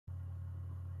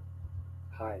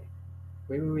Hi.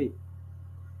 Wait.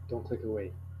 Don't click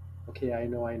away. Okay, I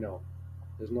know.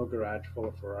 There's no garage full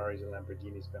of Ferraris and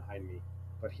Lamborghinis behind me.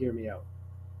 But hear me out.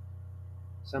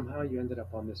 Somehow you ended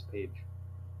up on this page.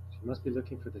 So you must be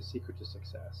looking for the secret to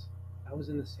success. I was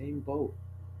in the same boat.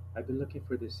 I've been looking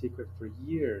for this secret for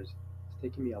years. It's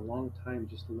taken me a long time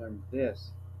just to learn this.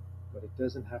 But it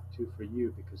doesn't have to for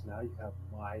you because now you have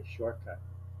my shortcut.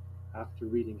 After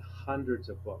reading hundreds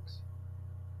of books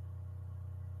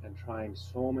and trying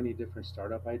so many different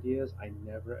startup ideas, I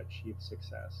never achieved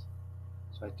success.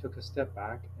 So I took a step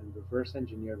back and reverse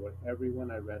engineered what everyone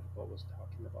I read about was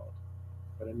talking about.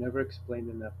 But I never explained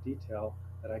in enough detail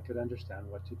that I could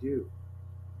understand what to do.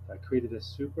 So I created a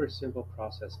super simple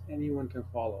process anyone can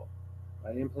follow.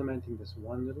 By implementing this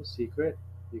one little secret,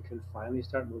 you can finally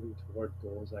start moving toward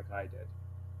goals like I did.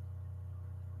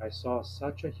 I saw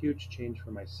such a huge change for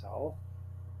myself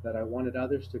that I wanted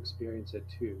others to experience it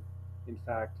too. In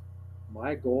fact,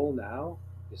 my goal now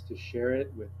is to share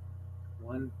it with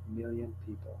 1 million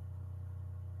people.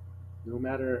 No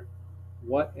matter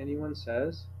what anyone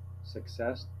says,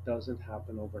 success doesn't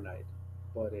happen overnight,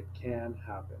 but it can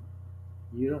happen.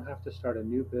 You don't have to start a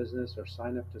new business or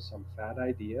sign up to some fad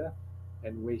idea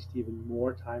and waste even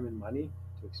more time and money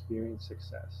to experience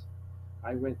success.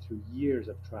 I went through years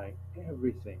of trying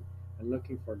everything and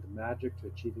looking for the magic to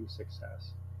achieving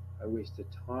success. I wasted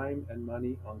time and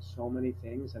money on so many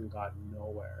things and got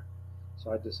nowhere.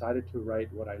 So I decided to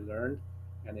write what I learned,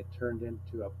 and it turned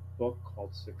into a book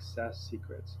called Success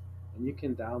Secrets. And you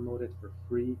can download it for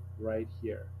free right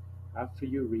here. After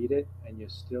you read it and you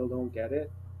still don't get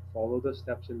it, follow the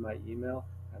steps in my email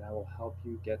and I will help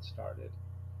you get started.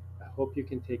 I hope you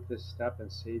can take this step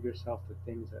and save yourself the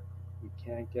things that we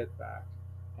can't get back,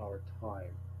 our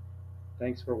time.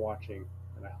 Thanks for watching,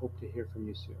 and I hope to hear from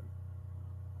you soon.